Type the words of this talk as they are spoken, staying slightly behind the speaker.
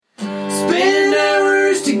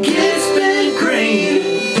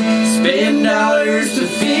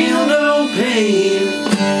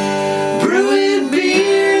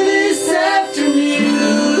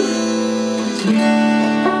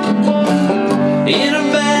In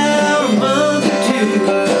about a month or two,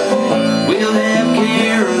 we'll have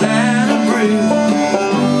Carolina brew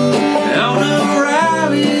on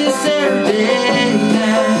O'Reilly Saturday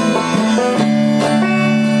night.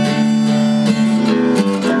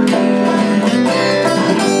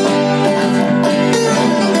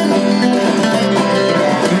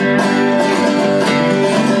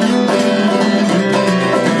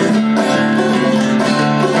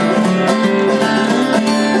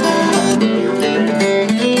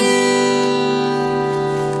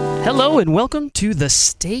 Hello and welcome to the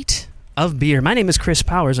State of Beer. My name is Chris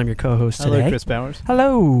Powers. I'm your co-host today. Hello, Chris Powers.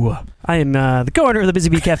 Hello. I am the co-owner of the Busy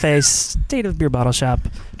Bee Cafe, State of Beer Bottle Shop,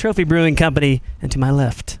 Trophy Brewing Company, and to my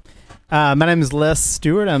left. My name is Les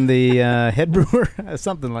Stewart. I'm the head brewer,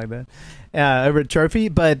 something like that, over at Trophy.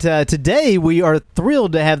 But today we are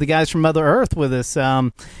thrilled to have the guys from Mother Earth with us,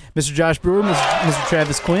 Mr. Josh Brewer, Mr.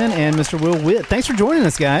 Travis Quinn, and Mr. Will Witt. Thanks for joining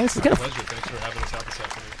us, guys. It's a pleasure. Thanks for having us out this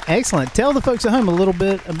afternoon. Excellent. Tell the folks at home a little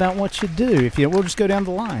bit about what you do. We'll just go down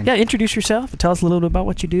the line. Yeah, introduce yourself and tell us a little bit about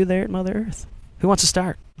what you do there at Mother Earth. Who wants to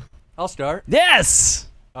start? I'll start. Yes!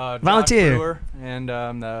 Josh Volunteer. Brewer, and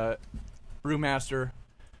I'm the brewmaster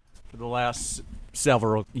for the last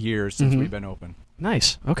several years since we've been open.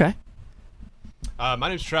 Nice. Okay. My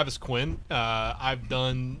name's Travis Quinn. I've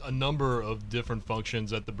done a number of different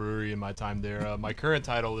functions at the brewery in my time there. My current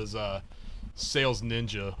title is Sales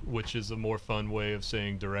Ninja, which is a more fun way of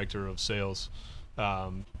saying Director of Sales.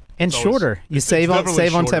 And It's shorter. You it's save on definitely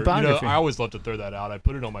shorter. typography. I always love to throw that out. I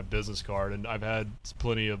put it on my business card, and I've had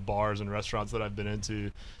plenty of bars and restaurants that I've been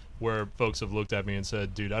into where folks have looked at me and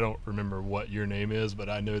said, dude, I don't remember what your name is, but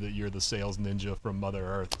I know that you're the Sales Ninja from Mother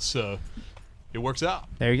Earth. So it works out.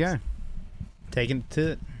 There you go. Taking it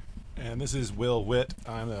to it. And this is Will Witt.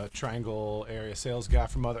 I'm the Triangle area sales guy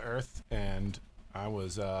for Mother Earth, and I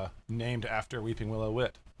was named after Weeping Willow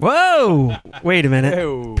Witt. Whoa! Wait a minute.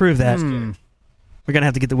 Ew. Prove that. We're going to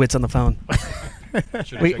have to get the Wits on the phone.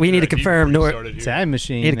 We need to confirm. Time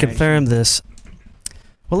machine. Need to confirm this.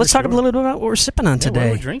 Well, let's talk a little bit about what we're sipping on What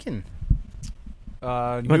today. we're drinking. You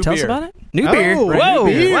want to tell us about it? New Oh, beer. brand Whoa!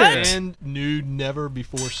 new beer. What? And new, never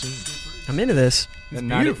before seen. I'm into this. And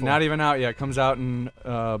beautiful. not even out yet. Comes out in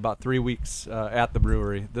about 3 weeks at the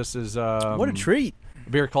brewery. This is What a treat. a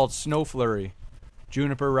beer called Snow Flurry,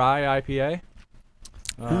 Juniper Rye IPA.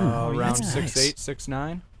 Around that's 6.8,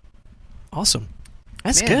 6.9. Awesome.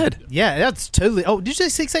 That's Man. good. Yeah, that's totally. Oh, did you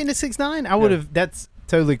say 6.8 to 6.9? I would have. That's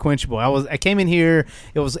totally quenchable. I came in here.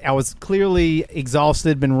 I was clearly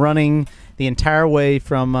exhausted. Been running the entire way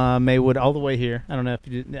from Maywood all the way here. I don't know if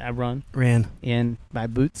you did. I Ran. in my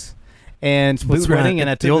boots and Boot was sweating, run. and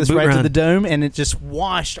I The took old this boot right to run. the dome, and it just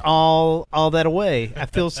washed all that away. I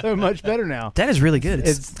feel so much better now. That is really good.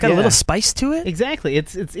 It's got a yeah. little spice to it. Exactly.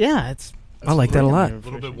 It's I like that a lot. A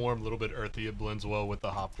little bit warm, a little bit earthy. It blends well with the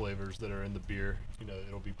hop flavors that are in the beer. You know,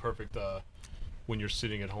 it'll be perfect when you're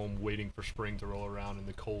sitting at home waiting for spring to roll around in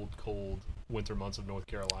the cold, cold winter months of North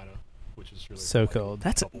Carolina, which is really So like cold.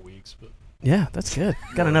 That's a couple weeks. But Yeah, that's good.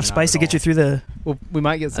 Got No, enough not spice to at get you all. through the Well, we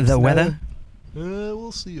might get some the snow. weather.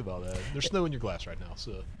 we'll see about that. There's snow in your glass right now,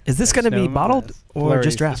 so Is this going to be Snow bottled glass. or Flurries.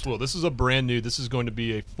 just draft? this is a brand new. This is going to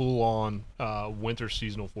be a full-on winter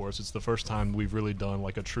seasonal for us. It's the first time we've really done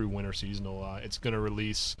like a true winter seasonal. It's going to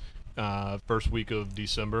release first week of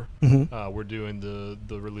December. Mhm. We're doing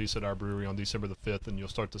the release at our brewery on December the 5th, and you'll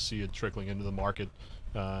start to see it trickling into the market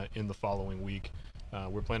in the following week.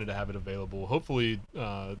 We're planning to have it available hopefully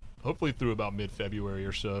through about mid-February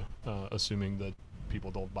or so, assuming that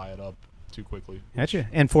people don't buy it up too quickly. Gotcha.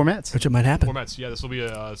 And formats. Which it might happen. Formats, yeah, this will be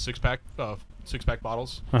a six-pack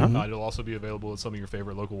bottles. Uh-huh. It'll also be available at some of your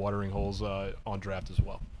favorite local watering holes on draft as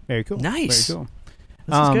well. Very cool. Nice. Very cool.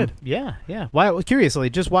 This is good. Yeah. Why? Curiously,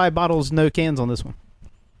 just why bottles, no cans on this one?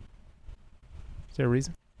 Is there a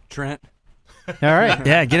reason? Trent. All right.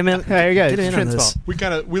 Yeah, get him in. There you go. Get him in on Trent's this.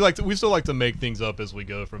 fault. We still like to make things up as we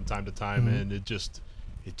go from time to time, Mhm. and it just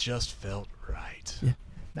felt right. Yeah.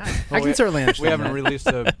 Nice. Well, I can certainly understand. We haven't that. released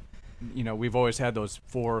a. We've always had those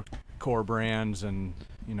 4 core brands and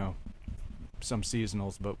some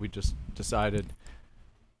seasonals, but we just decided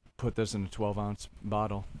put this in a 12-ounce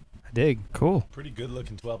bottle. I dig. Cool. Pretty good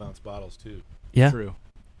looking 12-ounce bottles, too. Yeah. True.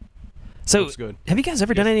 So, Looks good. have you guys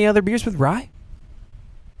ever done any other beers with rye?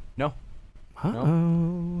 No.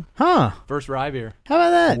 Uh-oh. Huh. First rye beer. How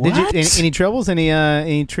about that? Did you What? any troubles?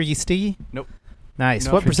 Any tricky sticky? Nope. Nice.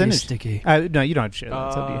 No. What Tricky percentage? Sticky. No, you don't have to share that.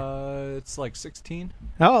 It's up to you. It's like 16.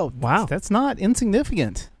 Oh, Wow. That's not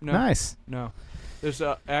insignificant. No. Nice. No. This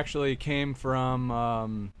actually came from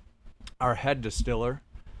our head distiller.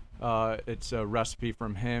 It's a recipe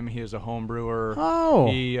from him. He is a home brewer.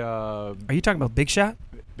 Oh. He Are you talking about Big Shot?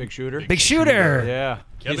 Big Shooter. Big Shooter. Yeah.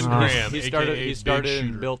 Kevin He's- Graham, He started. AKA He Big started and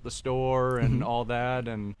Shooter. built the store and Mhm. all that,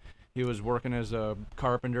 and he was working as a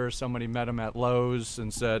carpenter. Somebody met him at Lowe's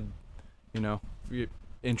and said, you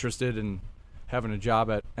interested in having a job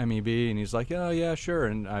at MEB? And he's like, oh yeah, sure.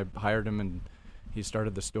 And I hired him, and he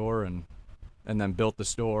started the store and then built the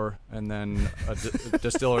store, and then a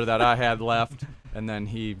distiller that I had left, and then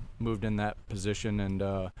he moved in that position. And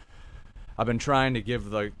I've been trying to give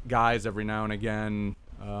the guys every now and again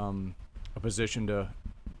a position to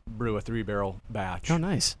brew a 3-barrel batch. Oh,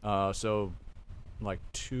 nice. So like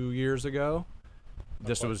 2 years ago,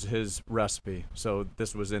 this was his recipe. So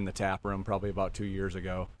this was in the tap room probably about 2 years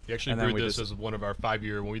ago. He actually And then brewed we this just- as one of our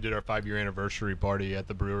 5-year, when we did our 5-year anniversary party at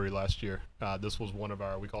the brewery last year. This was one of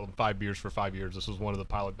our, we called them 5 beers for 5 years. This was one of the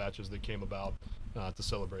pilot batches that came about to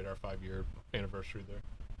celebrate our 5-year anniversary there.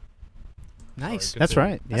 Nice. Sorry, That's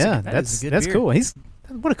right. That's a yeah, good- that is a good that's beer. cool. He's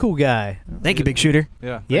what a cool guy. Thank you, Big Shooter.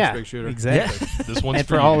 Yeah. Thanks, Yeah, Big Shooter. exactly. This one's And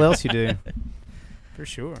for you. all else you do, for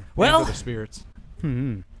sure. And Well, for the spirits.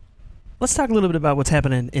 Hmm. let's talk a little bit about what's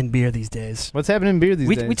happening in beer these days. What's happening in beer these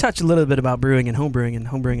days? We touched a little bit about brewing and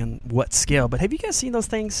homebrewing on what scale, but have you guys seen those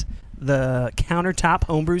things? The countertop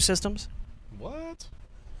homebrew systems? What?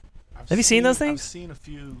 Have you seen those things? I've seen a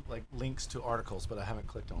few links to articles, but I haven't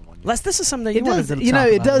clicked on one yet. Les, this is something that you It does, wanted to you know, talk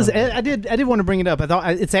it about a does. little bit. I did want to bring it up. I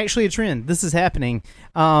thought it's actually a trend. This is happening.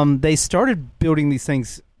 They started building these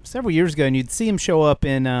things several years ago, and you'd see them show up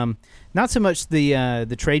in not so much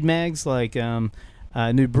the trade mags like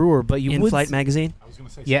New Brewer, but you would In-Flight magazine? I was going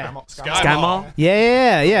to say Yeah. Sky Mall.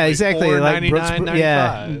 Yeah, exactly. Like Brooks, $4.99.95.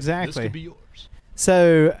 yeah, This exactly. could be yours.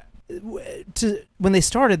 So, when they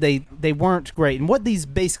started, they weren't great. And what these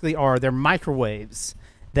basically are, they're microwaves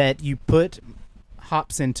that you put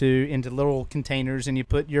hops into little containers, and you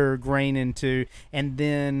put your grain into, and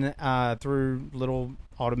then through little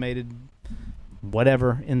automated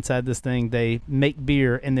whatever inside this thing, they make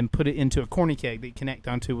beer and then put it into a corny keg that you connect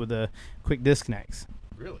onto with a quick disconnects.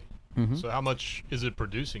 Really? Mm-hmm. So how much is it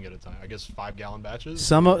producing at a time? I guess 5-gallon batches?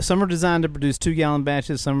 Some are designed to produce 2-gallon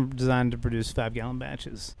batches. Some are designed to produce 5-gallon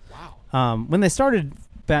batches. Wow. When they started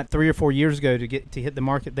about 3 or 4 years ago to hit the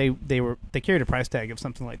market, they carried a price tag of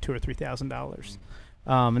something like $2,000 or $3,000,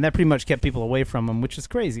 and that pretty much kept people away from them, which is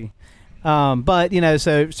crazy. But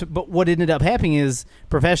but what ended up happening is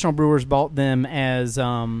professional brewers bought them as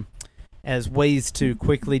ways to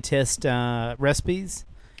quickly test recipes.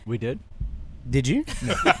 We did. Did you?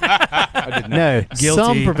 I did not. No, Guilty.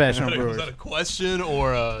 some professional Was brewers. that a question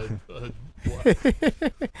or a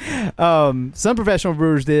what? Some professional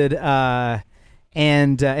brewers did,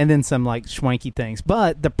 and then some like schwanky things.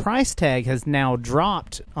 But the price tag has now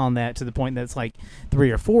dropped on that to the point that it's like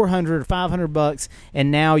 $300 or $400 or $500,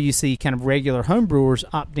 and now you see kind of regular home brewers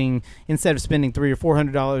opting, instead of spending $300 or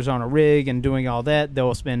 $400 on a rig and doing all that,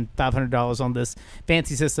 they'll spend $500 on this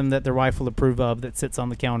fancy system that their wife will approve of that sits on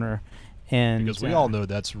the counter. And Because we all know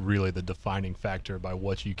that's really the defining factor by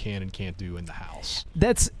what you can and can't do in the house.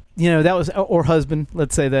 that's that was, or husband,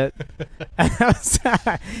 let's say that.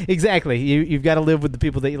 Exactly. You've got to live with the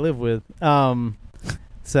people that you live with.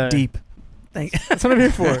 So Deep. that's what I'm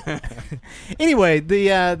here for. Anyway,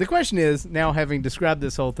 the question is, now having described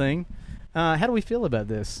this whole thing, how do we feel about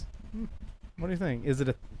this? What do you think? Is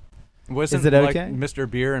it Wasn't it like okay? Mr.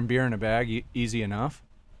 Beer and Beer in a Bag easy enough?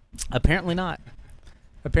 apparently not?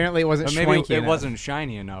 Apparently, it wasn't Or maybe swanky it enough. wasn't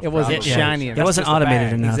shiny enough. It wasn't probably. shiny It enough. wasn't just the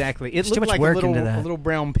automated bag. enough. Exactly. It There's too looked much like work a into that. little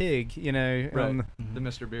brown pig, Right. on The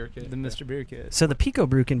Mr. Beer kit. the Mr. Beer kit. So the Pico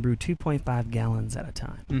Brew can brew 2.5 gallons at a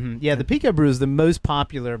time. Mm-hmm. Yeah, the Pico Brew is the most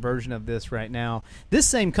popular version of this right now. This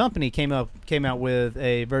same company came out with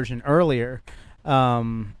a version earlier,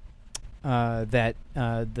 that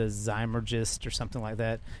the Zymergist or something like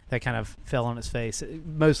that kind of fell on its face,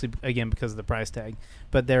 mostly again because of the price tag.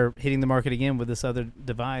 But they're hitting the market again with this other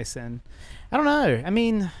device, and I don't know. I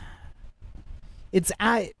mean,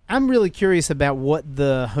 I'm really curious about what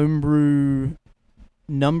the homebrew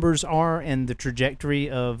numbers are and the trajectory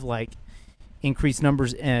of like increased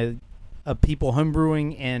numbers of people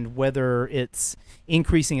homebrewing, and whether it's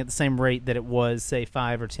increasing at the same rate that it was, say,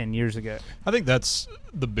 5 or 10 years ago. I think that's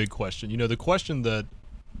the big question. The question that,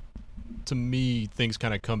 to me, things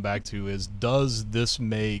kind of come back to is, does this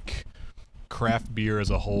make craft beer as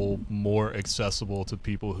a whole more accessible to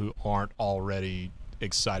people who aren't already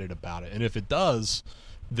excited about it? And if it does,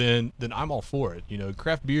 then I'm all for it.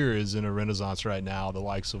 Craft beer is in a renaissance right now, the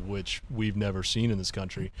likes of which we've never seen in this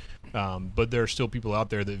country. But there are still people out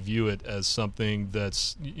there that view it as something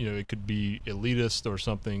that's, it could be elitist or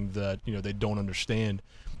something that, they don't understand.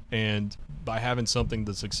 And by having something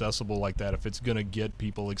that's accessible like that, if it's going to get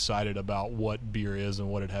people excited about what beer is and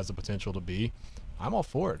what it has the potential to be, I'm all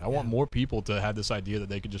for it. I want more people to have this idea that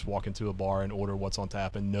they could just walk into a bar and order what's on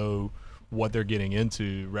tap and know what they're getting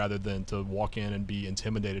into, rather than to walk in and be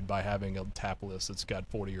intimidated by having a tap list that's got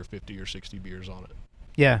 40 or 50 or 60 beers on it.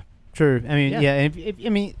 Yeah, true. I mean, Yeah.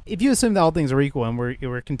 if you assume that all things are equal and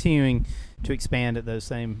we're continuing to expand at those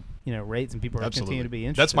same rates, and people are Absolutely. continuing to be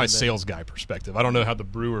interested. That's my in that. sales guy perspective. I don't know how the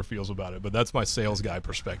brewer feels about it, but that's my sales guy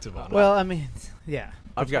perspective on it. Well, I mean, yeah.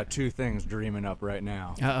 I've got two things dreaming up right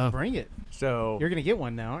now. Uh-oh. Bring it. So You're gonna get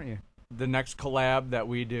one now, aren't you? the next collab that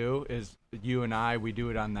we do is you and I. We do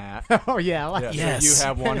it on that. Oh yeah, I like Yeah, that. Yes. So you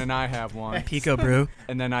have one and I have one. Pico Brew.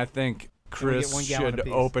 And then I think Can we get Chris 1 gallon should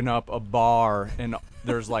apiece? open up a bar, and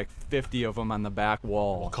there's like 50 of them on the back we'll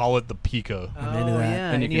wall. call it the Pico. I'm into Oh that.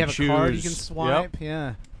 yeah, And and you you can have a card you can choose- swipe.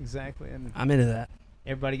 Yeah, exactly. And I'm into that.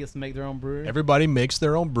 everybody gets to make their own brew. Everybody makes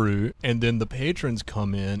their own brew, and then the patrons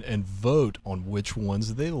come in and vote on which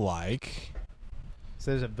ones they like. So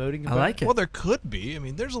there's a voting. I like it. Well, there could be. I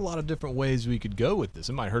mean, there's a lot of different ways we could go with this.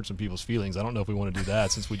 It might hurt some people's feelings. I don't know if we want to do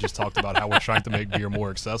that, since we just talked about how we're trying to make beer more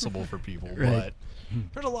accessible for people. Right. But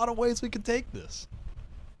there's a lot of ways we could take this.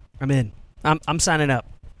 I'm in. I'm signing up.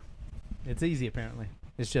 It's easy apparently.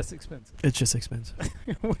 It's just expensive. It's just expensive.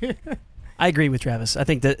 I agree with Travis. I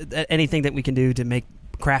think that anything that we can do to make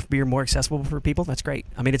craft beer more accessible for people, that's great.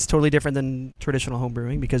 I mean, it's totally different than traditional home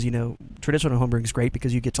brewing, because traditional home brewing is great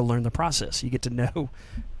because you get to learn the process. You get to know,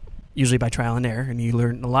 usually by trial and error, and you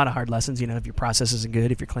learn a lot of hard lessons. If your process isn't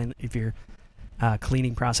good, if your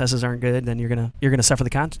cleaning processes aren't good, then you're gonna suffer the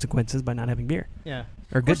consequences by not having beer, Yeah.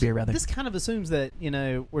 or good beer rather. This kind of assumes that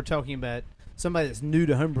we're talking about somebody that's new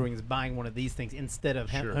to homebrewing is buying one of these things instead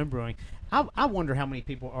of Sure. homebrewing. I wonder how many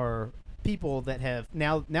people that have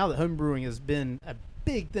now that homebrewing has been a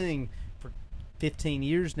big thing for 15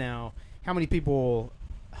 years now. How many people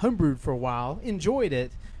homebrewed for a while, enjoyed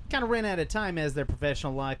it, kind of ran out of time as their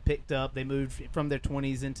professional life picked up. They moved from their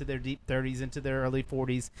 20s into their deep 30s, into their early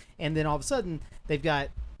 40s, and then all of a sudden they've got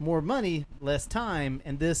more money, less time,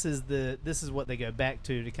 and this is what they go back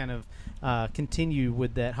to kind of continue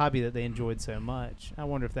with that hobby that they enjoyed so much. I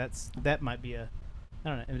wonder if that might be I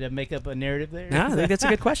don't know, did I make up a narrative there? No, I think that's a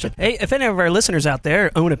good question. Hey, if any of our listeners out there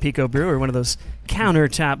own a Pico Brew or one of those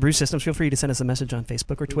countertop brew systems, feel free to send us a message on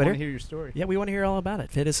Facebook or We Twitter. want to hear your story. Yeah, we want to hear all about it.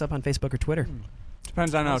 Hit us up on Facebook or Twitter.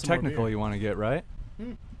 Depends on how Want some more technical beer. you want to get, right?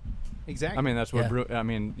 Exactly. I mean, that's what Yeah.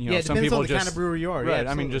 yeah, it some depends people on the just kind of brewer you are. right.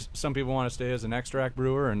 Yeah, I mean, absolutely. just some people want to stay as an extract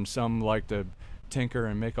brewer, and some like to tinker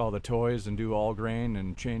and make all the toys and do all grain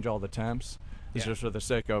and change all the temps. It's Yeah. just for the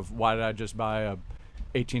sake of, why did I just buy a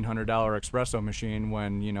 $1,800 espresso machine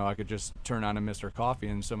when I could just turn on a Mr. Coffee,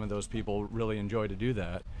 and some of those people really enjoy to do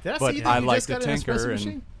that. Did I But see that I you like just to got an tinker espresso and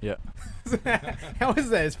machine? yeah, How is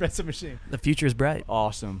that espresso machine? The future is bright.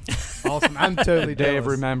 awesome. Awesome. I'm totally Day of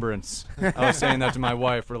jealous. remembrance. I was saying that to my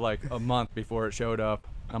wife for like a month before it showed up.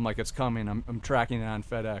 I'm like, it's coming. I'm tracking it on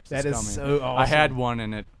FedEx. That it's is coming. so awesome. I had one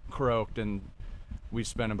and it croaked, and we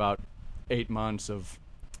spent about 8 months of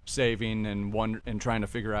saving and trying to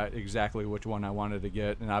figure out exactly which one I wanted to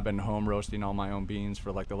get. And I've been home roasting all my own beans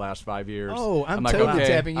for like the last 5 years. Oh, I'm like, totally okay,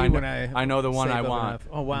 tapping you I know, when I know the one save I up want. enough.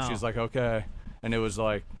 Oh, wow. And she's like, okay. And it was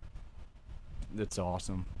like, it's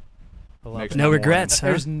awesome. I love Makes it. my No morning. regrets, huh?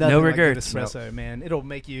 There's nothing No like good regrets. espresso, man. It'll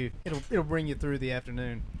bring you through the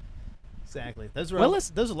afternoon. Exactly. Those are Well, let's-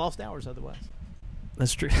 those are lost hours otherwise.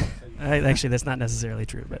 That's true. Actually, that's not necessarily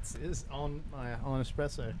true. But It's on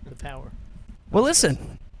espresso, the power. well,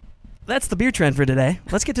 listen, that's the beer trend for today.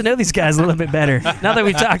 Let's get to know these guys a little bit better. Now that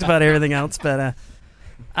we've talked about everything else, but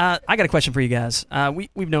I got a question for you guys.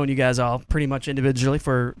 We've known you guys all pretty much individually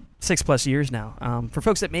for 6+ years now. For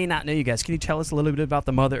folks that may not know you guys, can you tell us a little bit about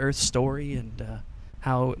the Mother Earth story and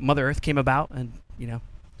how Mother Earth came about? And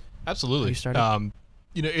Absolutely. How you started?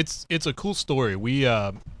 It's a cool story. We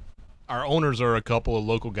our owners are a couple of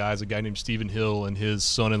local guys, a guy named Stephen Hill and his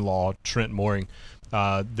son-in-law Trent Mooring.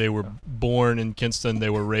 They were born in Kinston. They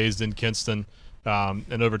were raised in Kinston.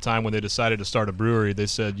 And over time, when they decided to start a brewery, they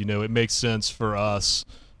said, it makes sense for us.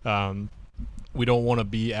 We don't want to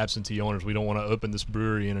be absentee owners. We don't want to open this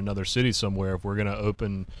brewery in another city somewhere. If we're going to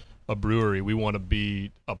open a brewery, we want to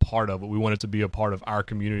be a part of it. We want it to be a part of our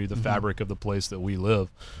community, the fabric of the place that we live,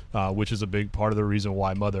 which is a big part of the reason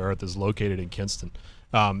why Mother Earth is located in Kinston.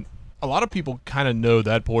 A lot of people kind of know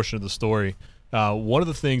that portion of the story. One of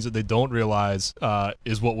the things that they don't realize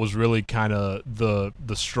is what was really kind of the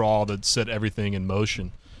straw that set everything in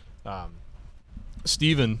motion.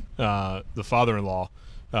 Stephen, the father-in-law,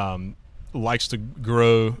 likes to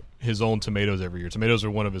grow his own tomatoes every year. Tomatoes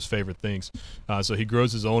are one of his favorite things. So he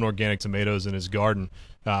grows his own organic tomatoes in his garden.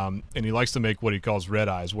 And he likes to make what he calls red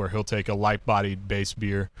eyes, where he'll take a light-bodied base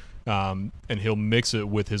beer, and he'll mix it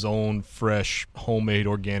with his own fresh homemade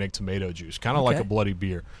organic tomato juice, kind of like Okay. a bloody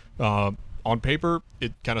beer. On paper,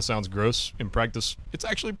 it kind of sounds gross. In practice, it's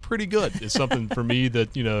actually pretty good. It's something for me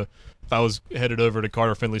that, if I was headed over to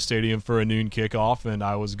Carter Finley Stadium for a noon kickoff and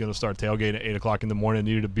I was going to start tailgating at 8 o'clock in the morning and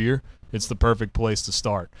needed a beer, it's the perfect place to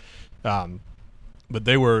start. But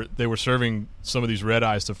they were serving some of these red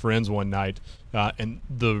eyes to friends one night, and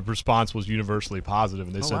the response was universally positive.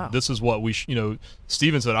 And they said, wow. "This is what we,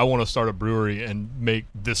 Steven said, I want to start a brewery and make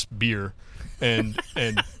this beer, and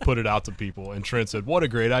put it out to people." And Trent said, "What a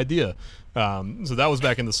great idea!" So that was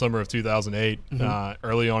back in the summer of 2008.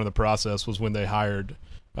 Early on in the process was when they hired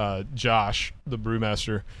Josh, the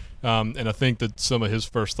brewmaster, and I think that some of his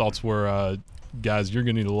first thoughts were, guys, you're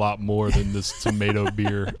going to need a lot more than this tomato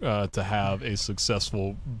beer to have a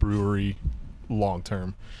successful brewery long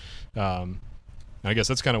term. I guess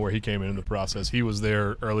that's kind of where he came in the process. He was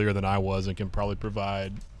there earlier than I was and can probably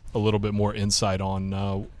provide a little bit more insight on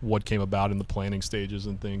what came about in the planning stages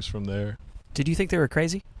and things from there. Did you think they were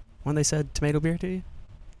crazy when they said tomato beer to you?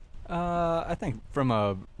 I think from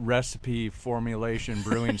a recipe formulation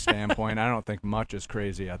brewing standpoint, I don't think much is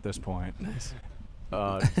crazy at this point. Nice.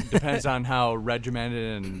 Depends on how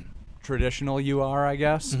regimented and traditional you are, I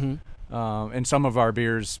guess. And some of our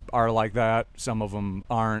beers are like that. Some of them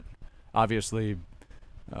aren't. Obviously,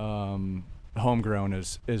 homegrown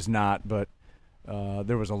is not, but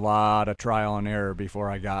there was a lot of trial and error before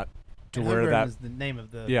I got to And where Homegrown that. is the name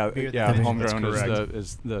of the Yeah, beer yeah. that- Homegrown correct.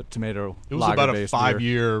 is the tomato. It was about a lager-based beer.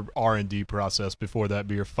 5-year R&D process before that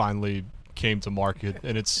beer finally came to market,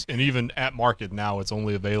 and even at market now, it's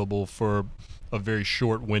only available for a very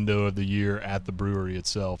short window of the year at the brewery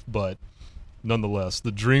itself. But nonetheless,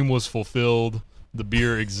 the dream was fulfilled. The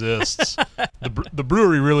beer exists. The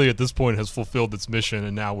brewery really at this point has fulfilled its mission,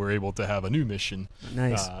 and now we're able to have a new mission.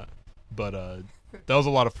 Nice. But that was a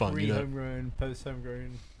lot of fun. Pre-homegrown,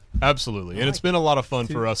 post-homegrown. Absolutely, and I it's like been a lot of fun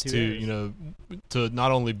two- for us two too. areas. To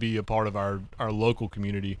not only be a part of our local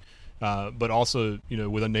community, but also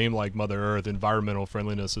with a name like Mother Earth, environmental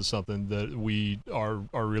friendliness is something that we are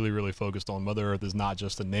really, really focused on. Mother Earth is not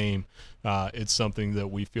just a name; it's something that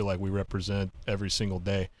we feel like we represent every single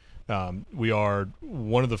day. We are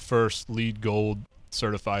one of the first LEED Gold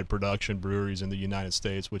certified production breweries in the United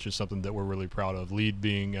States, which is something that we're really proud of. LEED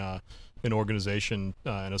being an organization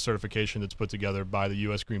and a certification that's put together by the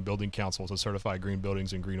U.S. Green Building Council to certify green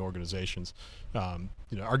buildings and green organizations.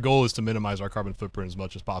 Our goal is to minimize our carbon footprint as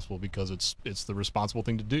much as possible because it's the responsible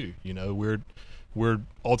thing to do. We're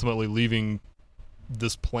ultimately leaving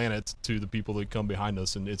this planet to the people that come behind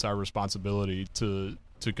us, and it's our responsibility to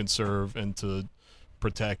conserve and to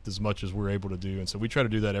protect as much as we're able to do. And so we try to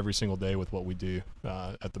do that every single day with what we do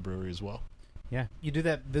at the brewery as well. Yeah, you do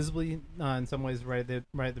that visibly in some ways right at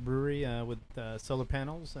the brewery with solar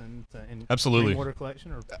panels and Absolutely. water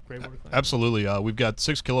collection or gray water collection. Absolutely. We've got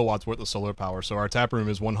 6 kilowatts worth of solar power. So our tap room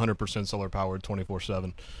is 100% solar powered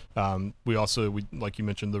 24/7. We also, like you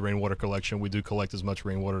mentioned, the rainwater collection. We do collect as much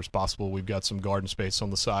rainwater as possible. We've got some garden space on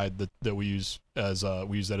the side that we use as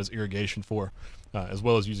irrigation for, as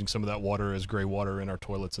well as using some of that water as gray water in our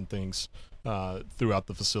toilets and things throughout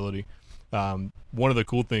the facility. One of the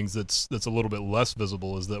cool things that's a little bit less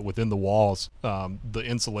visible is that within the walls, the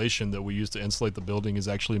insulation that we use to insulate the building is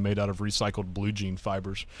actually made out of recycled blue jean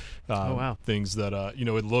fibers. Oh, wow. Things that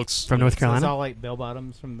it looks From North So it's Carolina? all like bell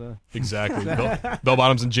bottoms from the. exactly bell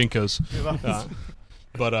bottoms and jinkos.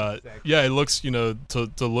 But yeah, it looks to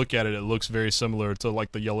look at it, it looks very similar to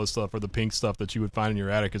like the yellow stuff or the pink stuff that you would find in your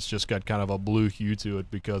attic. It's just got kind of a blue hue to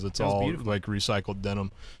it because it's Sounds all beautiful. like recycled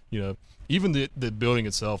denim. Even the building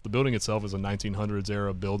itself. The building itself is a 1900s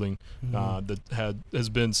era building that has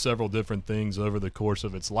been several different things over the course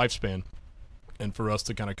of its lifespan. And for us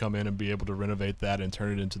to kind of come in and be able to renovate that and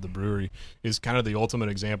turn it into the brewery is kind of the ultimate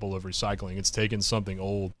example of recycling. It's taking something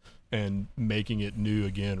old and making it new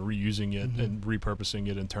again, reusing it and repurposing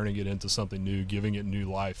it and turning it into something new, giving it new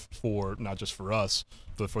life for not just for us,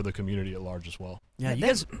 but for the community at large as well. Yeah, you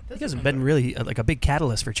guys have been really like a big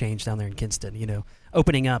catalyst for change down there in Kinston.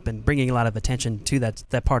 Opening up and bringing a lot of attention to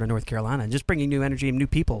that part of North Carolina, and just bringing new energy and new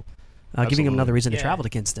people, giving them Absolutely. another reason to Yeah. travel to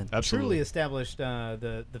Kinston. Absolutely. Truly established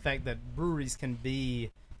the fact that breweries can be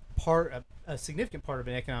a significant part of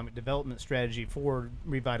an economic development strategy for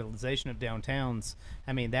revitalization of downtowns.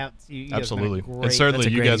 I mean, that's you guys have been a Absolutely. great- And certainly That's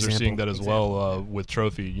a you great guys are example. seeing that as well with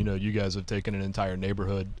Trophy. You guys have taken an entire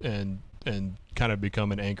neighborhood and kind of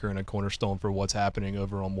become an anchor and a cornerstone for what's happening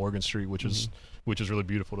over on Morgan Street, which is really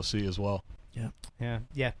beautiful to see as well.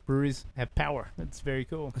 yeah. Breweries have power. That's very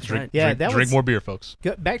cool. That's Drink, right. Yeah, drink, that drink was- more beer, folks.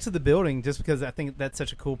 Back to the building, just because I think that's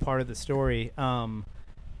such a cool part of the story.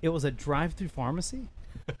 It was a drive-through pharmacy.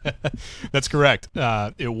 That's correct.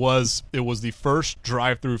 It was the first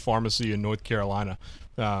drive-through pharmacy in North Carolina.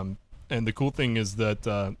 And the cool thing is that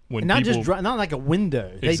when And not people just not like a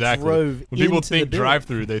window. exactly They drove when people into think the building.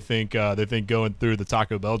 drive-through, they think going through the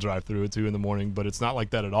Taco Bell drive-through at 2 a.m. But it's not like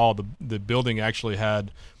that at all. The building actually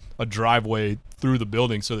had a driveway through the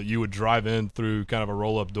building so that you would drive in through kind of a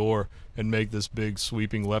roll-up door and make this big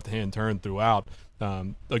sweeping left-hand turn throughout.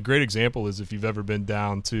 A great example is if you've ever been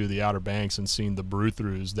down to the Outer Banks and seen the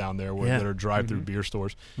brew-throughs down there that are drive-through beer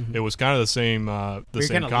stores. It was kind of the same You're same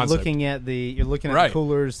kind of concept. looking at the Right.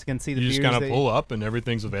 coolers, can see the You beers. just kind of that- pull up and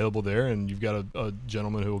everything's available there, and you've got a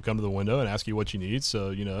gentleman who will come to the window and ask you what you need.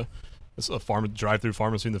 So it's a drive-through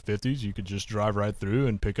pharmacy in the 50s. You could just drive right through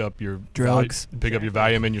and pick up your Drugs. pick up your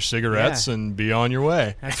Valium and your cigarettes, and be on your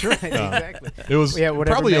way. That's right. Exactly. It was Yeah,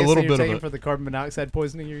 whatever probably a medicine little you're bit of taking a for the carbon monoxide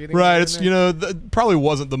poisoning you're getting. right. in It's there. probably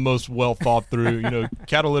wasn't the most well thought through.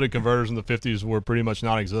 Catalytic converters in the 50s were pretty much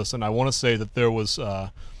non-existent. I want to say that there was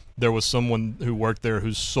someone who worked there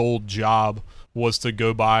whose sole job was to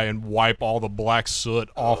go by and wipe all the black soot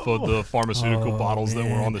off of the pharmaceutical bottles that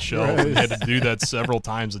were on the shelf. And had to do that several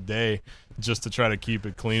times a day just to try to keep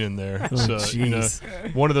it clean in there. So,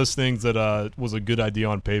 jeez. one of those things that was a good idea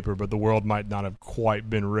on paper, but the world might not have quite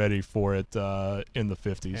been ready for it in the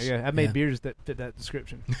 50s. Yeah, I made Yeah. beers that fit that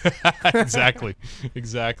description. Exactly.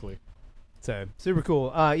 So super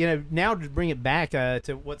cool. Now to bring it back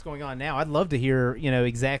to what's going on now, I'd love to hear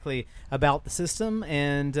exactly about the system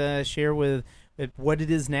and share with what it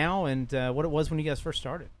is now and what it was when you guys first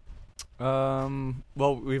started.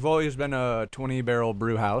 Well, we've always been a 20-barrel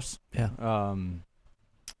brew house. Yeah.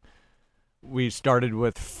 We started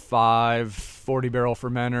with 5 40-barrel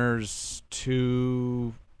fermenters,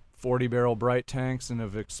 2 40-barrel bright tanks, and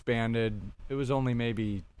have expanded. It was only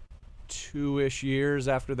maybe 2-ish years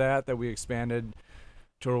after that we expanded.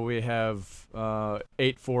 Total, we have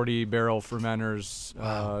 8 40-barrel fermenters.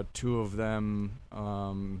 Wow. 2 of them,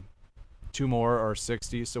 2 more are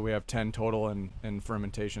 60, so we have 10 total in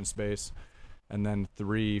fermentation space, and then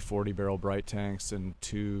 3 40-barrel bright tanks and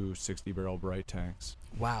 2 60-barrel bright tanks.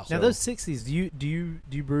 Wow. Now those 60s, do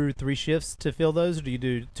you brew 3 shifts to fill those, or do you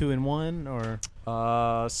do 2 in 1, or?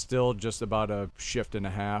 Still just about a shift and a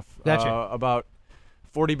half. Gotcha. About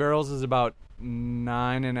 40 barrels is about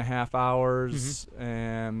 9.5 hours,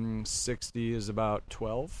 and 60 is about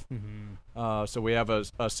 12. So we have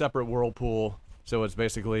a separate whirlpool. So it's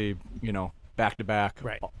basically, back to back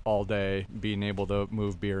Right. all day. Being able to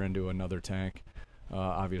move beer into another tank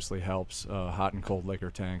obviously helps. Hot and cold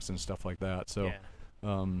liquor tanks and stuff like that. So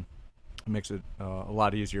it makes it a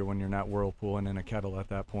lot easier when you're not whirlpooling in a kettle at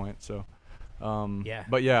that point. So, Yeah.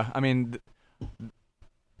 But yeah, I mean,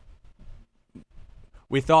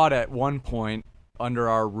 we thought at one point under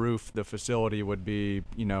our roof the facility would be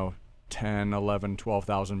 10, 11,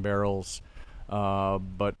 12,000 barrels,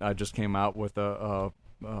 but I just came out with a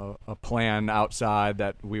plan outside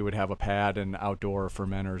that we would have a pad and outdoor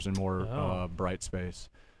fermenters and more bright space.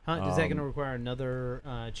 Is that going to require another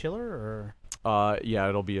chiller, or? Yeah,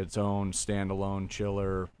 it'll be its own standalone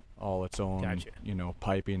chiller, all its own, Gotcha.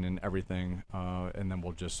 piping and everything, and then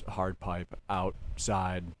we'll just hard pipe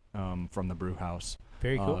outside from the brew house.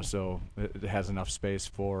 Very cool. So it has enough space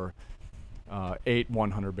for 8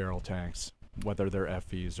 100-barrel tanks, whether they're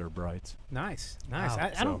FEs or brights. Nice.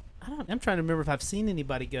 Wow. I'm trying to remember if I've seen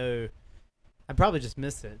anybody go. I probably just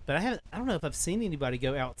missed it, but I don't know if I've seen anybody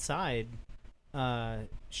go outside,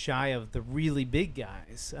 shy of the really big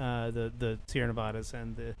guys, the Sierra Nevadas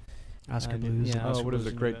and the Oscar I do- Blues. yeah. What is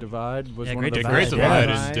it? Great Divide was Yeah, one Great of the Divide. first Great Divide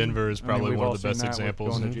ones. in Denver is probably we've one all of the best seen that with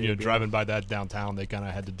examples. going to And, JB. driving by that downtown, they kind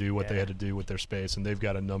of had to do what they Yeah. had to do with their space, and they've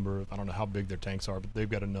got a number of, I don't know how big their tanks are, but they've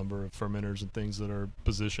got a number of fermenters and things that are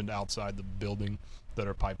positioned outside the building that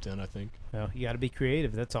are piped in, I think. Well, you got to be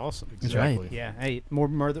creative. That's awesome. That's right. Exactly. Yeah. Hey, more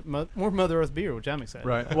Mother Earth beer, which I'm excited.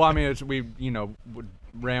 Right. about. Well, I mean, we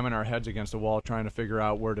ramming our heads against a wall trying to figure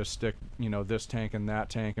out where to stick, this tank and that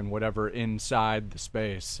tank and whatever inside the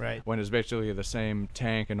space. Right. When it's basically the same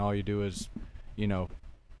tank, and all you do is,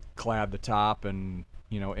 clad the top and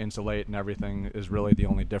insulate, and everything is really the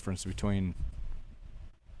only difference between,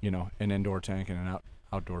 an indoor tank and an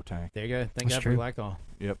outdoor tank. There you go. Thank That's God true. for glycol.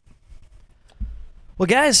 Yep. Well,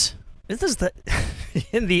 guys, this is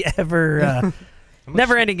in the ever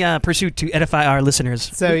never-ending pursuit to edify our listeners.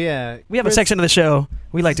 So yeah, We have a Chris- section of the show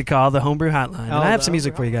we like to call the Homebrew Hotline, and Oh, I have the some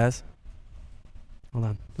music for Homebrew you guys. Hold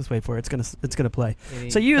on, just wait for it. It's gonna play. Any-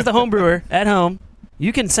 So you, as the home brewer at home,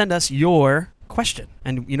 you can send us your question,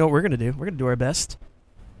 and you know what we're gonna do? We're gonna do our best.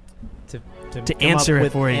 to to come answer up it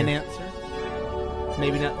with for you. an answer.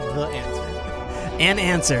 Maybe not the answer. And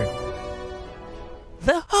answer.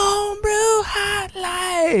 the Homebrew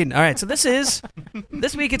Hotline. All right, so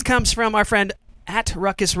this week it comes from our friend at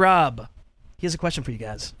Ruckus Rob. He has a question for you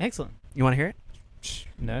guys. Excellent. You want to hear it?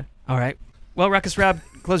 No. All right. Well, Ruckus Rob,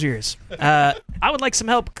 close your ears. I would like some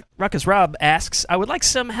help. Ruckus Rob asks, I would like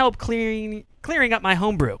some help clearing up my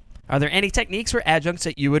homebrew. Are there any techniques or adjuncts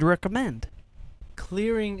that you would recommend?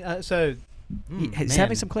 Clearing. He's man.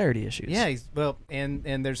 having some clarity issues. Yeah.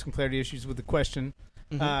 And there's some clarity issues with the question.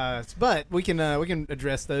 Mm-hmm. But we can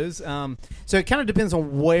address those. So it kind of depends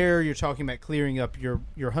on where you're talking about clearing up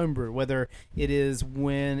your homebrew, whether it is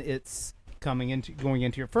when it's going into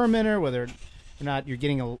your fermenter, whether or not you're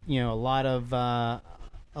getting a lot of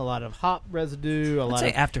hop residue, Let's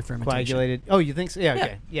say after fermentation. coagulated. Oh, you think so? Yeah.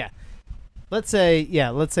 Okay. Yeah. Let's say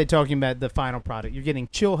talking about the final product, you're getting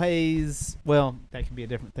chill haze. Well, that could be a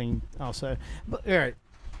different thing also. But all right.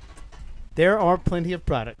 There are plenty of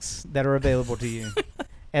products that are available to you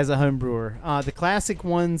as a home brewer. The classic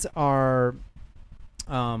ones are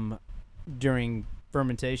during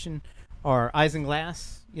fermentation are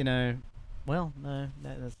isinglass. Well, no,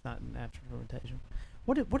 that's not after fermentation.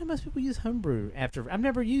 What do most people use homebrew after? I've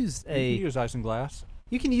never used You can use isinglass.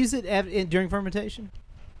 You can use it during fermentation.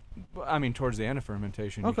 I mean, towards the end of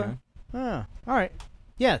fermentation, Okay. you can. Ah, all right.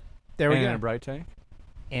 Yeah, there we And go. in a bright tank.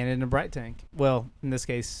 And in a bright tank. Well, in this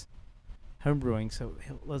case, home brewing. So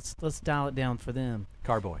let's dial it down for them.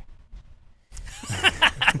 Carboy.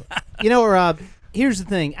 Rob, here's the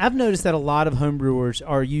thing. I've noticed that a lot of home brewers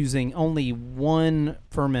are using only one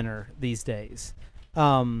fermenter these days.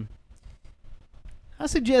 I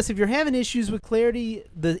suggest if you're having issues with clarity,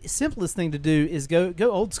 the simplest thing to do is go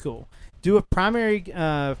old school. Do a primary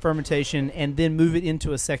fermentation and then move it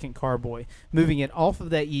into a second carboy, moving it off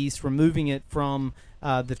of that yeast, removing it from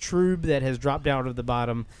the trube that has dropped out of the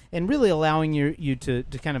bottom, and really allowing you to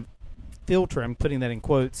kind of filter. I'm putting that in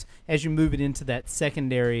quotes as you move it into that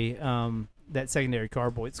secondary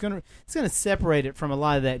carboy. It's gonna separate it from a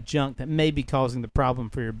lot of that junk that may be causing the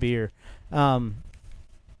problem for your beer.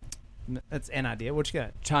 That's an idea. What you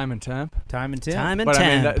got? Time and temp. Time and temp. But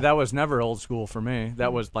I mean, that was never old school for me.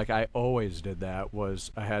 That was like I always did that.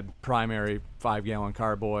 Was I had primary 5-gallon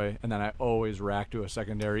carboy, and then I always racked to a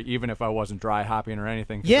secondary, even if I wasn't dry hopping or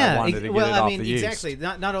anything. 'Cause I wanted to get it off the yeast. Exactly.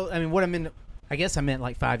 I mean, what I meant. I guess I meant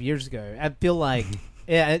like 5 years ago. I feel like,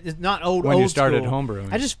 it's not old. When old you started school.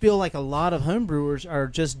 homebrewing. I just feel like a lot of homebrewers are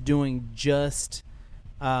just doing just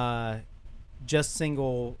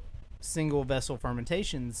single vessel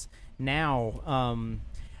fermentations now.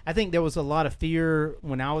 I think there was a lot of fear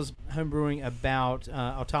when I was homebrewing about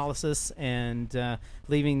autolysis and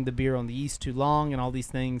leaving the beer on the yeast too long and all these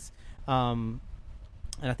things. And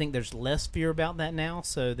I think there's less fear about that now,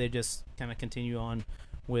 so they just kind of continue on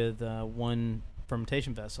with one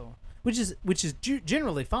fermentation vessel, which is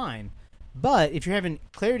generally fine. But if you're having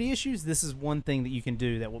clarity issues, this is one thing that you can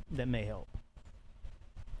do that may help.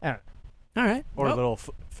 I don't know. All right. Or Well, a little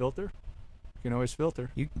filter. You can always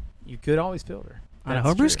filter. You could always filter on a That's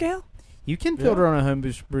homebrew true. scale? You can filter on a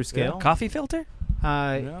homebrew scale. Coffee filter?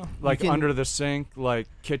 Yeah. Like can- under the sink, like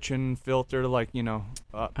kitchen filter, like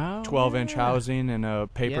 12-inch housing and a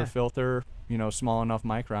paper Yeah. filter. Small enough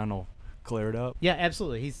micron will clear it up. Yeah,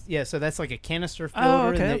 absolutely. So that's like a canister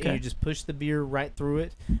filter, okay, and okay. you just push the beer right through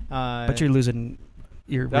it. But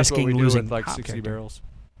you're That's what risking we do losing with like hop 60 character. barrels.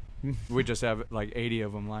 We just have like 80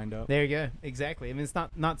 of them lined up. There you go. Exactly. I mean, it's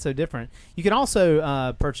not so different. You can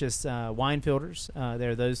also purchase wine filters.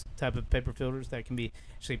 There are those type of paper filters that can be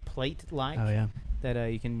actually plate-like. Oh yeah. That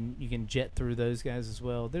you can jet through those guys as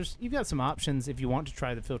well. You've got some options if you want to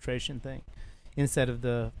try the filtration thing instead of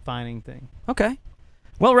the fining thing. Okay.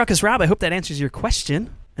 Well, Ruckus Rob, I hope that answers your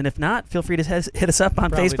question. And if not, feel free to hit us up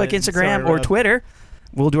on Probably Facebook, didn't. Instagram, Sorry, or Rob. Twitter.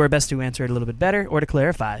 We'll do our best to answer it a little bit better or to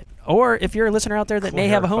clarify. Or if you're a listener out there that may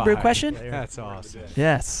have a homebrew Clarify. question, That's awesome.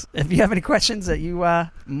 yes. If you have any questions that you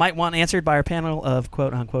might want answered by our panel of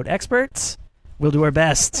quote-unquote experts, we'll do our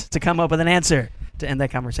best to come up with an answer to end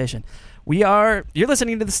that conversation. You're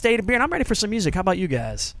listening to The State of Beer, and I'm ready for some music. How about you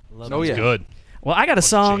guys? Oh, yeah. Good. Well, I got a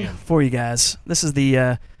song jam. for you guys. This is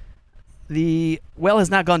the well has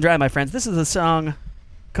not gone dry, my friends. This is a song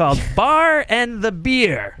called Bar and the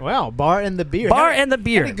Beer. Wow, Bar and the Beer. Bar and the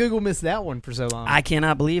Beer. How did Google miss that one for so long? I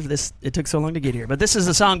cannot believe it took so long to get here. But this is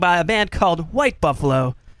a song by a band called White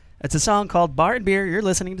Buffalo. It's a song called Bar and Beer. You're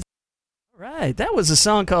listening to. All right, that was a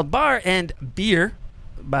song called Bar and Beer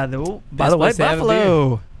by the Best White place to have a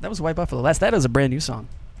Buffalo. That was White Buffalo. That is a brand new song.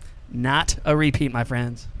 Not a repeat, my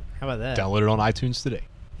friends. How about that? Download it on iTunes today.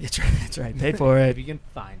 That's right. Pay for it. If you can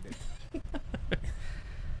find it.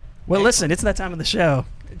 Well, listen, it's that time of the show.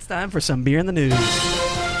 It's time for some beer in the news.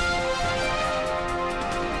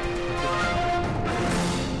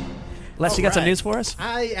 Les, you got some Alright. news for us?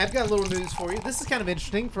 I've got a little news for you. This is kind of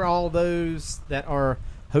interesting for all those that are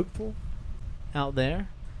hopeful out there,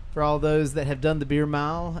 for all those that have done the beer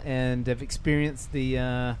mile and have experienced the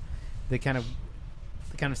kind of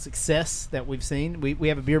success that we've seen. We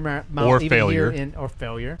have a beer mile Or even failure. here or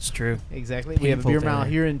failure. It's true. Exactly. We have a Painful beer mile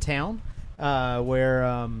failure. here in town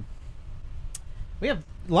where we have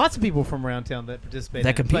lots of people from around town that participate. That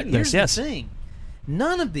in it. compete But in this, here's yes. the thing: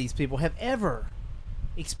 none of these people have ever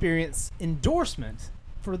experienced endorsement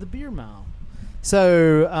for the beer mile.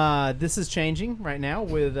 So this is changing right now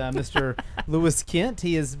with Mr. Lewis Kent.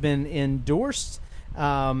 He has been endorsed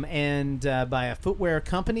and by a footwear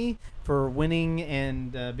company for winning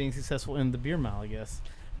and being successful in the beer mile, I guess.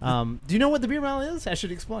 Do you know what the beer mile is? I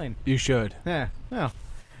should explain. You should. Yeah, well,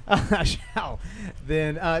 I shall.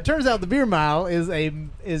 Then it turns out the beer mile is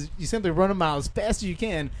you simply run a mile as fast as you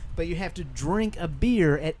can, but you have to drink a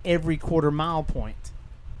beer at every quarter mile point.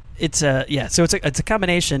 It's a so it's a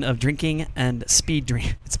combination of drinking and speed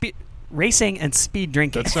drink. Racing and speed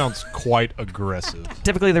drinking. That sounds quite aggressive.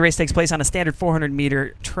 Typically, the race takes place on a standard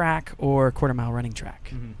 400-meter track or quarter-mile running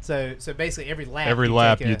track. So basically every lap. Every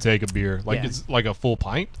lap you take a beer, like Yeah. it's like a full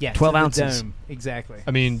pint. 12 to the ounces. dome. Exactly.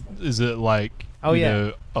 I mean, is it like Oh, you yeah.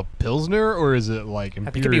 know, a pilsner or is it like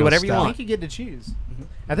imperial it could be whatever you I stout? want. think you get to choose.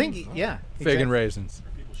 I think yeah. Fig exactly. and raisins.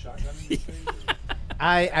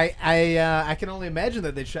 I can only imagine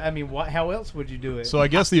that they should. I mean, how else would you do it? So I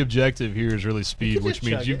guess the objective here is really speed, could which just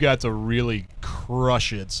means chug you've it. got to really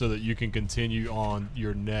crush it so that you can continue on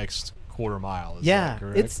your next quarter mile. Is yeah, that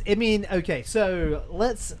correct? it's. I mean, okay. So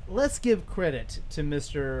let's give credit to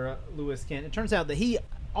Mr. Lewis Kent. It turns out that he's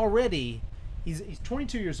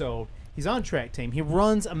 22 years old. He's on track team. He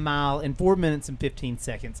runs a mile in 4 minutes and 15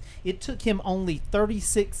 seconds. It took him only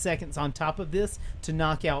 36 seconds on top of this to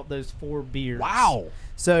knock out those 4 beers. Wow.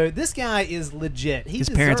 So this guy is legit. His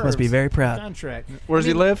parents must be deserves very a proud. Contract. Where does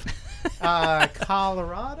he live?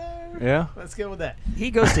 Colorado. Yeah. Let's go with that.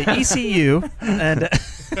 He goes to ECU and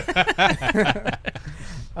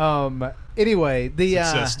Anyway, the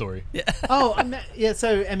Success story. yeah.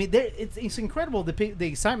 So I mean, it's incredible the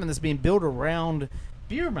excitement that's being built around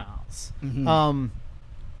beer miles.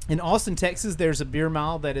 In Austin, Texas, there's a beer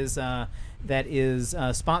mile that is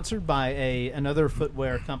sponsored by another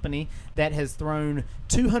footwear company that has thrown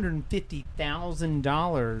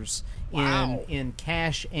 $250,000 in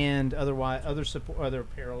cash and other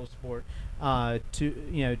apparel support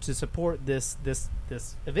to support this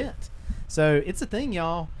event. So it's a thing,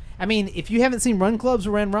 y'all. I mean, if you haven't seen run clubs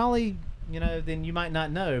around Raleigh, then you might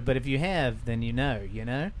not know. But if you have, then you know.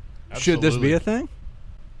 Should this be Absolutely. a thing?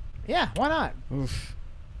 Yeah, why not?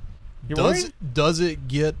 You Does worried? does it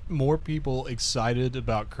get more people excited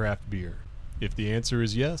about craft beer? If the answer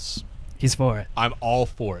is yes, he's for it. I'm all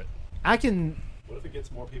for it. I can. What if it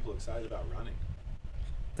gets more people excited about running?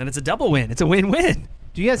 Then it's a double win. It's a win-win.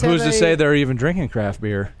 Do you guys have Who's to a- say they're even drinking craft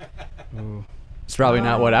beer? It's probably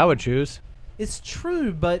not what I would choose. It's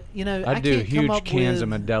true, but I I'd do can't come huge up cans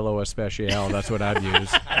with, of Modelo Especial. That's what I'd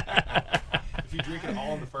use. If you drink it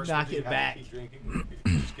all in the first Knock one, you it have back. to keep drinking.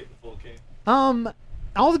 You just get the full can.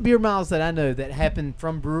 All the beer miles that I know that happen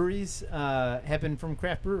from breweries happen from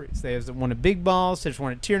craft breweries. They have one at Big Balls, there's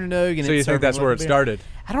one at Tiernanog, and So you it's think serving that's where local it beer. started?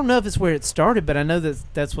 I don't know if it's where it started, but I know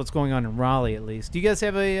that's what's going on in Raleigh at least. Do you guys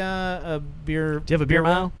have a beer? Do you have a beer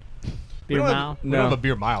mile? Beer we don't mile. Have, we don't have a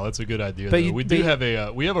beer mile. That's a good idea. But though. you- We but do you- have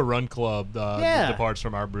a run club Yeah. that departs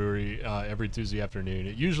from our brewery every Tuesday afternoon.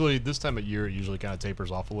 It usually this time of year it usually kind of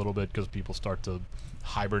tapers off a little bit because people start to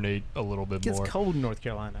hibernate a little bit It gets more. cold in North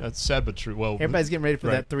Carolina. That's sad but true. Well, Everybody's getting ready for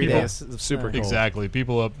right. that 3 People- days. Of super snow. cold. Exactly.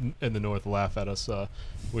 People up in the north laugh at us.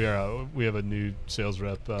 We have a new sales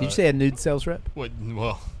rep. Did you say a nude sales rep? What?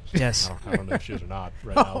 Well, Yes. I don't know if she is or not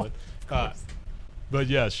right now, but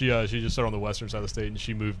yeah, she just started on the western side of the state, and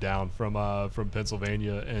she moved down from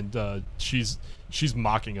Pennsylvania, and she's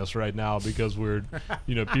mocking us right now because we're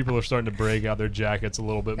people are starting to break out their jackets a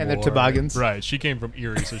little bit And more. their toboggans. Right. She came from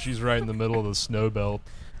Erie, so she's right in the middle of the snow belt,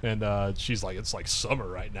 and she's like, it's like summer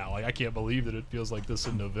right now. Like I can't believe that it feels like this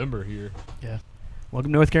in November here. Yeah.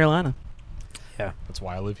 Welcome to North Carolina. That's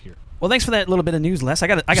why I live here. Well, thanks for that little bit of news, Les. I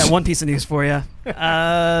got one piece of news for you.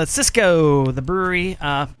 Cisco, the brewery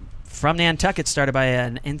from Nantucket, started by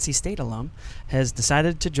an NC State alum, has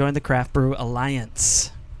decided to join the Craft Brew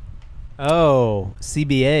Alliance, Oh,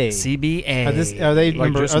 CBA. CBA. Are they Like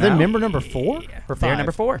member? just Are they now? member number 4 or 5? They're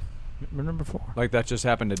number 4. Member number 4. Like that just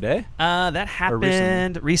happened today? That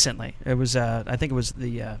happened recently. It was, I think it was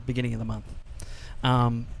the beginning of the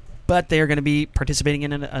month. But they are going to be participating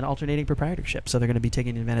in an alternating proprietorship, so they're going to be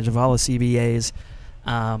taking advantage of all the CBAs,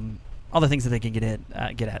 all the things that they can get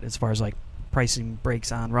at as far as like pricing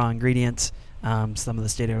breaks on raw ingredients, some of the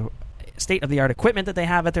state-of-the-art equipment that they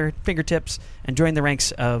have at their fingertips, and join the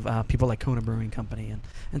ranks of people like Kona Brewing Company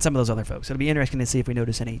and some of those other folks. It'll be interesting to see if we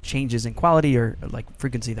notice any changes in quality or like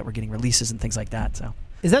frequency that we're getting releases and things like that. So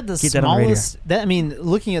Is that the keep that on the radar. smallest? I mean,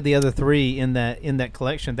 looking at the other three in that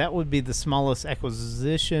collection, that would be the smallest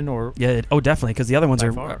acquisition, or Yeah, definitely, because the other ones By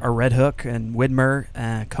are far. Red Hook and Widmer,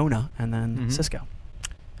 Kona, and then Mhm. Cisco.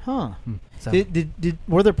 huh? So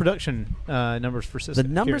Were there production numbers for Cisco? the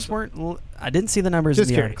numbers weren't. I didn't see the numbers Just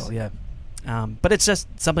in the curious. article. Yeah, but it's just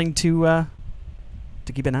something to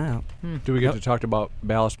keep an eye out. Do we get to talk about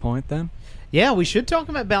Ballast Point then? Yeah, we should talk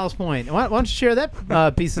about Ballast Point. Why don't you share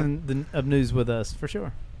that piece of news with us for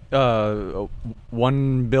sure? A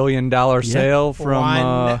 $1 billion sale from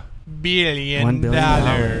 $1 billion.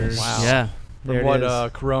 Wow. Yeah, There it what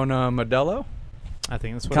is. Corona Modelo I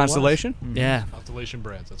think that's what Constellation. It was. Mhm. yeah. Constellation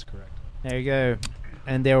Brands, that's correct. There you go.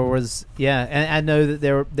 And there was, and I know that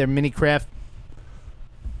there are many craft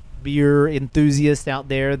beer enthusiasts out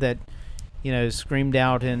there that, screamed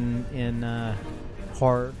out in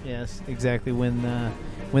heart. Yes, exactly.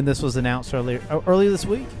 When this was announced earlier this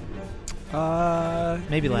week.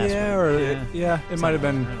 Maybe last week. It might have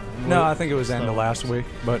been. No, I think it was end of last week.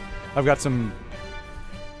 But I've got some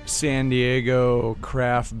San Diego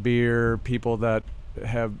craft beer people that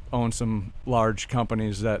have owned some large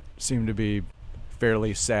companies that seem to be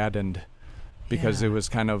fairly saddened because Yeah. it was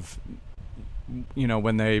kind of,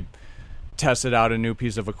 when they tested out a new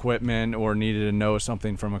piece of equipment or needed to know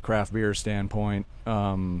something from a craft beer standpoint,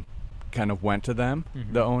 kind of went to them,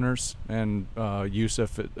 Mhm. the owners, and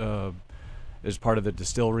Yusuf is part of the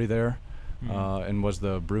distillery there, Mhm. and was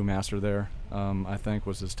the brewmaster there, I think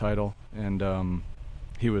was his title, and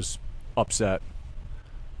he was upset.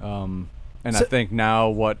 And I So- think now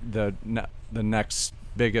what the next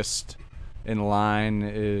biggest in line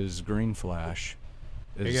is Green Flash.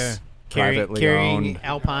 There you Is go. privately Carrying owned.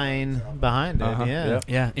 Alpine behind it. Uh-huh, Yeah. yep.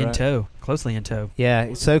 Yeah, in Right. tow, closely in tow.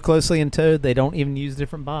 Yeah, so closely in tow they don't even use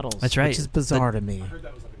different bottles. That's right. Which is bizarre to me. heard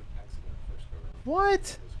that was like an accident first go around. What? It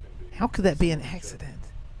was gonna be- How could that be an accident?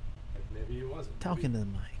 Maybe it wasn't. Talking to the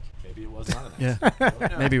mic. Maybe it was not an Yeah. accident. I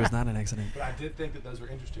don't know. Maybe it was not an accident. But I did think that those were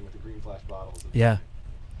interesting with the Green Flash bottles. Yeah.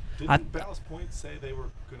 Didn't Ballast Point say they were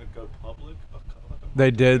going to go public?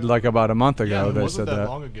 They did like about a month ago. Yeah, it they wasn't said that that.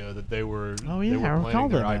 long ago that they were Oh, they yeah, I were recall planning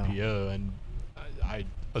their that now. IPO, and I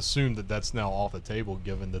assume that that's now off the table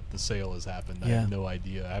given that the sale has happened. I Yeah. have no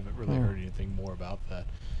idea. I haven't really Hmm. heard anything more about that.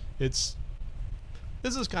 This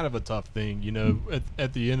is kind of a tough thing,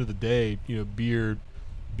 At the end of the day, beer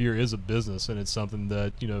is a business, and it's something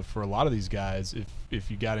that for a lot of these guys,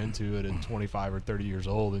 if you got into it at 25 or 30 years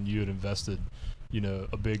old and you had invested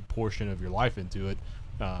a big portion of your life into it,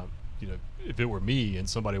 if it were me and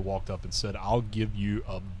somebody walked up and said, I'll give you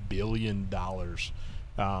 $1 billion,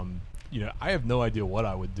 I have no idea what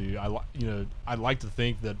I would do. I'd like to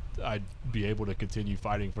think that I'd be able to continue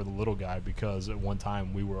fighting for the little guy because at one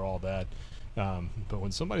time we were all that. But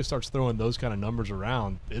when somebody starts throwing those kind of numbers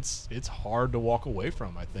around, it's hard to walk away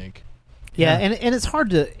from, I think. Yeah, Yeah. and it's hard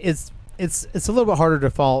to it's a little bit harder to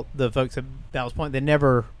fault the folks at Ballast Point. They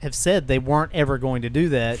never have said they weren't ever going to do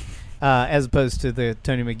that, as opposed to the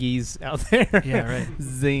Tony McGee's out there. Yeah, right.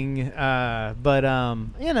 Zing. But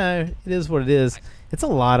it is what it is. It's a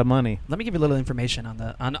lot of money. Let me give you a little information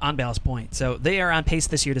on Ballast Point. So they are on pace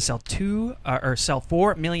this year to sell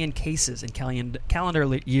 4 million cases in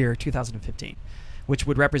calendar year 2015, which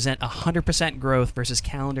would represent 100% growth versus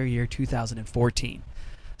calendar year 2014.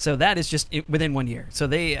 So that is just within 1 year. So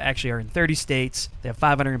they actually are in 30 states. They have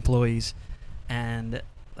 500 employees, and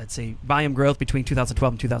let's see, volume growth between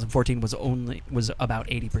 2012 and 2014 was about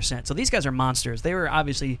 80%. So these guys are monsters. They were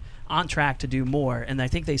obviously on track to do more, and I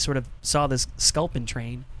think they sort of saw this Sculpin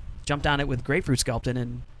train, jumped on it with grapefruit Sculpin,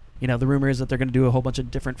 and the rumor is that they're going to do a whole bunch of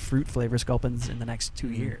different fruit flavor Sculpins in the next 2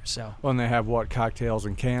 years. So Well, and they have cocktails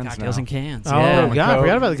and cans cocktails now. and cans. Oh, yeah. God, I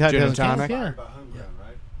forgot about the Gin cocktails. and and tonic. cans, About homegrown,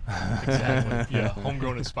 right? Exactly. Yeah,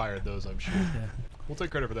 homegrown inspired those, I'm sure. Yeah. We'll take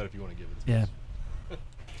credit for that if you want to give it to Yeah. us.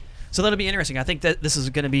 So that'll be interesting. I think that this is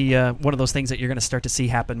going to be one of those things that you're going to start to see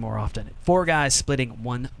happen more often. 4 guys splitting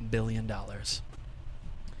 $1 billion.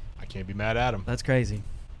 I can't be mad at them. That's crazy.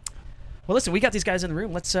 Well, listen, we got these guys in the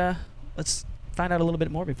room. Let's find out a little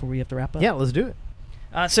bit more before we have to wrap up. Yeah, let's do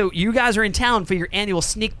it. So you guys are in town for your annual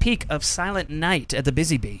sneak peek of Silent Night at the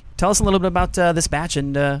Busy Bee. Tell us a little bit about this batch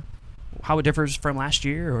and how it differs from last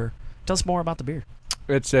year, or tell us more about the beer.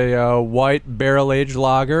 It's a white barrel-aged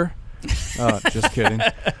lager. Just kidding.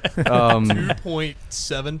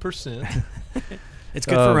 2.7%. It's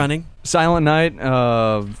good for running. Silent Night,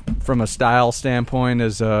 from a style standpoint,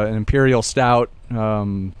 is an imperial stout.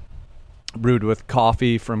 brewed with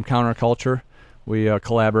coffee from Counterculture. We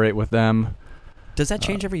collaborate with them. Does that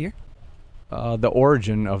change every year? The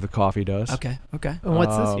origin of the coffee does. Okay. And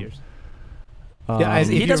what's this year's? If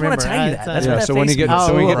He you doesn't want to remember, tell you that. That's yeah, what that so when you face get means.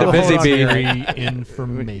 so when you get to Busy Bee, Very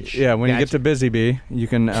information. yeah, when you get Gotcha. to Busy Bee, you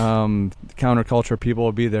can Counterculture people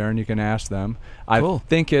will be there, and you can ask them. Cool. I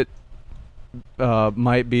think it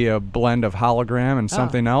might be a blend of hologram and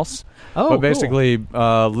something else. Oh, But basically,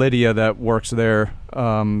 Lydia that works there,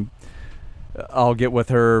 I'll get with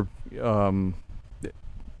her,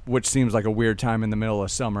 which seems like a weird time in the middle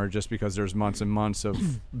of summer, just because there's months and months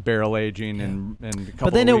of barrel aging and a couple.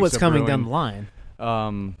 But they of know weeks what's of coming brewing. down the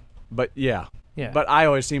line. But yeah. Yeah. But I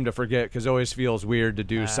always seem to forget because it always feels weird to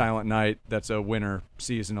do Silent Night. That's a winter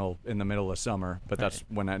seasonal in the middle of summer. But that's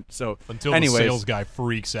when Until anyways, the sales guy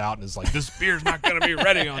freaks out and is like, "This beer's not going to be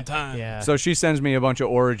ready on time." Yeah. So she sends me a bunch of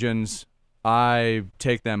Origins. I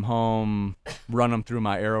take them home, run them through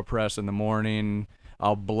my AeroPress in the morning.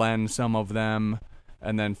 I'll blend some of them,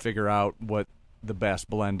 and then figure out what the best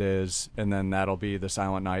blend is, and then that'll be the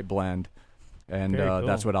Silent Night blend, and Very cool.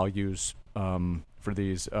 that's what I'll use for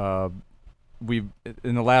these. We've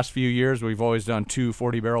in the last few years we've always done 2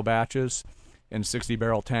 40-barrel batches in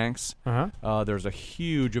 60-barrel tanks. There's a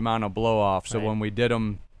huge amount of blow off, so Right. when we did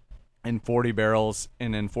them in 40 barrels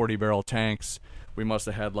and in 40-barrel tanks, we must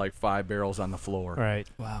have had like 5 barrels on the floor. Right.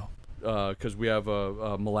 Wow. Because we have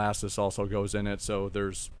molasses also goes in it, so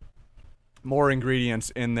there's more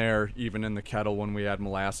ingredients in there, even in the kettle when we add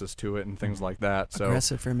molasses to it and things like that. So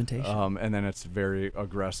Aggressive fermentation. and then it's very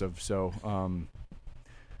aggressive. So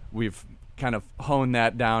we've kind of honed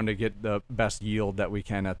that down to get the best yield that we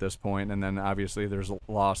can at this point. And then obviously there's a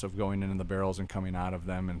loss of going into the barrels and coming out of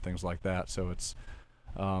them and things like that. So it's,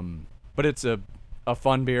 but it's a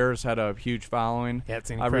fun beer. It's had a huge following. Yeah, it's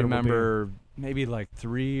an I incredible remember maybe like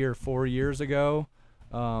 3 or 4 years ago,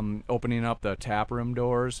 opening up the tap room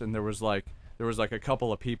doors, and there was like a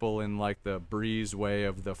couple of people in like the breezeway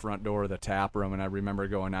of the front door of the tap room, and I remember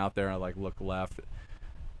going out there and I like look left,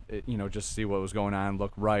 just to see what was going on,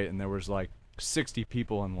 look right, and there was like 60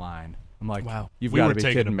 people in line. I'm like, Wow. You've We got were to be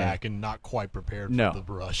taken kidding me. aback and not quite prepared No. for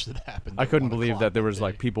the rush that happened. I at couldn't 1 believe o'clock that there was that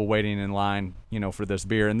like day. people waiting in line, for this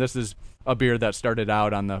beer. And this is a beer that started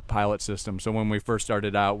out on the pilot system. So when we first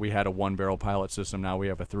started out, we had a 1-barrel pilot system. Now we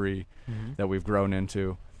have a 3 that we've grown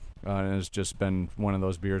into. And it's just been one of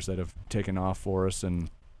those beers that have taken off for us.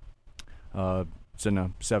 And it's in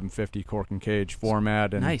a 750 cork and cage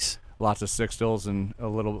format. And Nice. lots of sixtils and a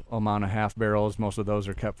little amount of half barrels. Most of those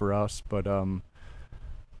are kept for us. But And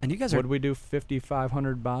you guys what are did we do?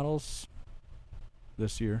 5,500 bottles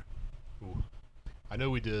this year. I know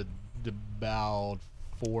we did about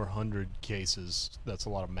 400 cases. That's a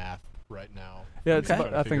lot of math right now. Yeah, it's Okay.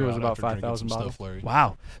 about, I think it was about 5,000 bottles.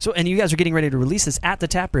 wow. So and you guys are getting ready to release this at the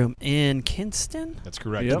tap room in Kinston. That's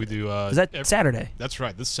correct. Yep. We do. Is that Saturday? That's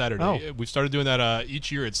right. This Saturday. Oh. We started doing that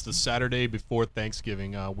each year. It's the Saturday before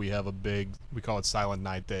Thanksgiving. We have a big, we call it Silent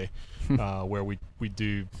Night Day, where we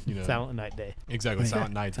do, Silent Night Day. exactly, Right.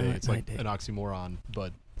 Silent Night Day. Silent It's Night like Day. an oxymoron,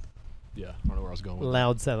 but yeah, I don't know where I was going with that.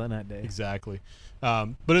 Loud Silent Night Day. Exactly.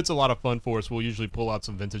 But it's a lot of fun for us. We'll usually pull out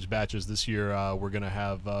some vintage batches. This year, we're going to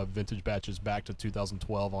have vintage batches back to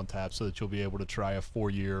 2012 on tap so that you'll be able to try a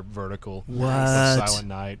 4-year vertical What? of Silent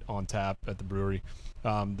Night on tap at the brewery.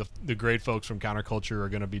 The great folks from Counterculture are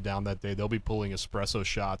going to be down that day. They'll be pulling espresso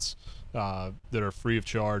shots that are free of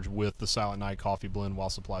charge with the Silent Night coffee blend while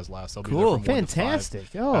supplies last. They'll be Cool. there from 1 to 5. Fantastic.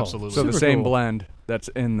 Oh, Absolutely. So the super same cool. blend that's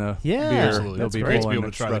in the Yeah, beer. Absolutely. They'll It's be great to be pulling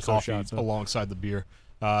able to try the espresso coffee shots up. alongside the beer.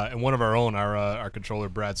 And one of our own, our controller,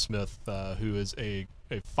 Brad Smith, who is a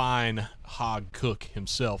fine hog cook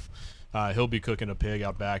himself, he'll be cooking a pig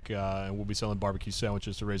out back, and we'll be selling barbecue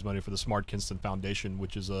sandwiches to raise money for the Smart Kinston Foundation,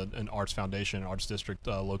 which is an arts foundation, arts district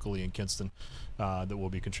locally in Kinston, that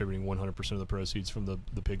will be contributing 100% of the proceeds from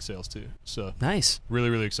the pig sales to. So Nice.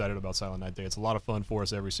 really, really excited about Silent Night Day. It's a lot of fun for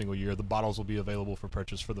us every single year. The bottles will be available for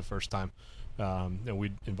purchase for the first time. And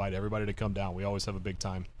we invite everybody to come down. We always have a big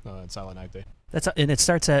time at Silent Night Day. And it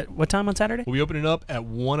starts at what time on Saturday? We'll be opening up at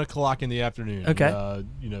 1 o'clock in the afternoon. Okay.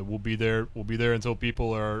 We'll be there. We'll be there until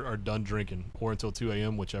people are done drinking, or until 2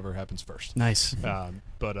 a.m., whichever happens first. Nice. The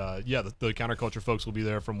Counterculture folks will be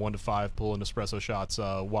there from 1 to 5, pulling espresso shots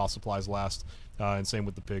while supplies last. And same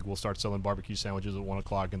with the pig. We'll start selling barbecue sandwiches at 1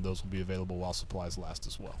 o'clock, and those will be available while supplies last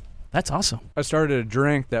as well. That's awesome. I started a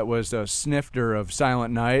drink that was a snifter of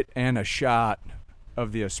Silent Night and a shot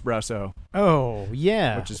of the espresso, Oh,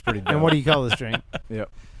 yeah. which is pretty dope. And what do you call this drink? Yep.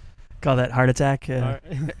 Call that heart attack. There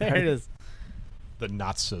it is. The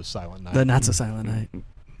not so silent night. The not so silent night.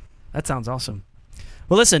 That sounds awesome.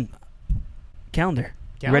 Well, listen, calendar.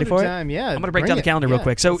 You ready for it? Time, yeah. I'm going to break bring down the it. calendar real Yeah,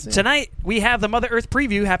 quick. So let's see. tonight we have the Mother Earth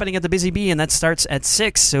preview happening at the Busy Bee, and that starts at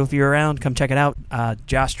 6. So if you're around, come check it out.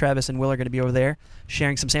 Josh, Travis, and Will are going to be over there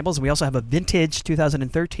sharing some samples. We also have a vintage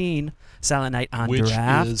 2013 Silent Night on Which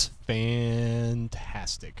draft. is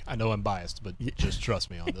fantastic. I know I'm biased, but just trust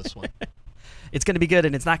me on this one. It's going to be good,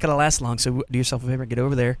 and it's not going to last long, so do yourself a favor and get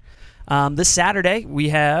over there. This Saturday, we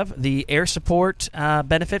have the air support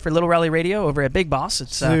benefit for Little Raleigh Radio over at Big Boss.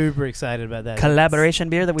 It's Super excited about that. collaboration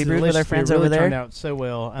beer that we It's brewed with our delicious friends beer. over Really there. turned out so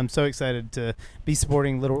well. I'm so excited to be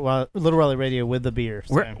supporting Little Raleigh Radio with the beer.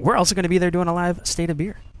 So. We're also going to be there doing a live State of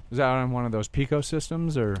Beer. Is that on one of those Pico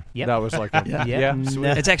systems, or Yep. that was like a, Yeah. sweet.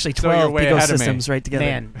 No. It's actually So you're 12 way Pico ahead of me. systems right together.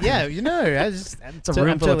 Man, yeah, it's a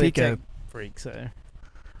room full of Pico. freak. So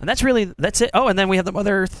And that's it. Oh, and then we have the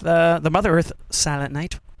Mother Earth Silent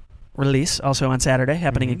Night release also on Saturday,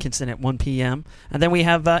 happening in Kinston at 1 p.m. And then we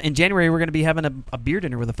have in January we're going to be having a beer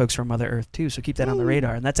dinner with the folks from Mother Earth too. So keep that on the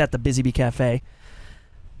radar. And that's at the Busy Bee Cafe.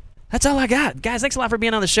 That's all I got, guys. Thanks a lot for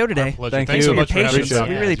being on the show Our today. pleasure. Thank Thanks you. so much for Your having patience. us out.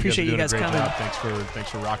 We really guys appreciate are you doing a guys great coming. job. Thanks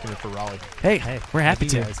for rocking it for Raleigh. Hey, we're happy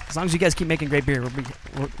thank you to. guys. As long as you guys keep making great beer,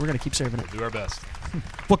 we're going to keep serving it. We'll do our best.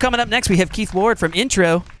 Well, coming up next, we have Keith Ward from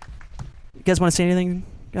Intro. You guys want to say anything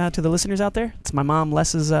to the listeners out there? It's my mom,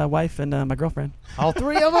 Les's wife, and my girlfriend. all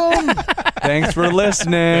three of them. Thanks for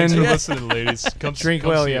listening. Thanks for listening, ladies. Come Drink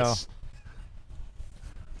come well, see y'all. us.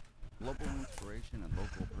 Global inspiration and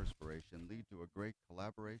local perspiration lead to a great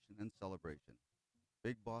collaboration and celebration.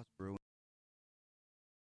 Big Boss Brewing.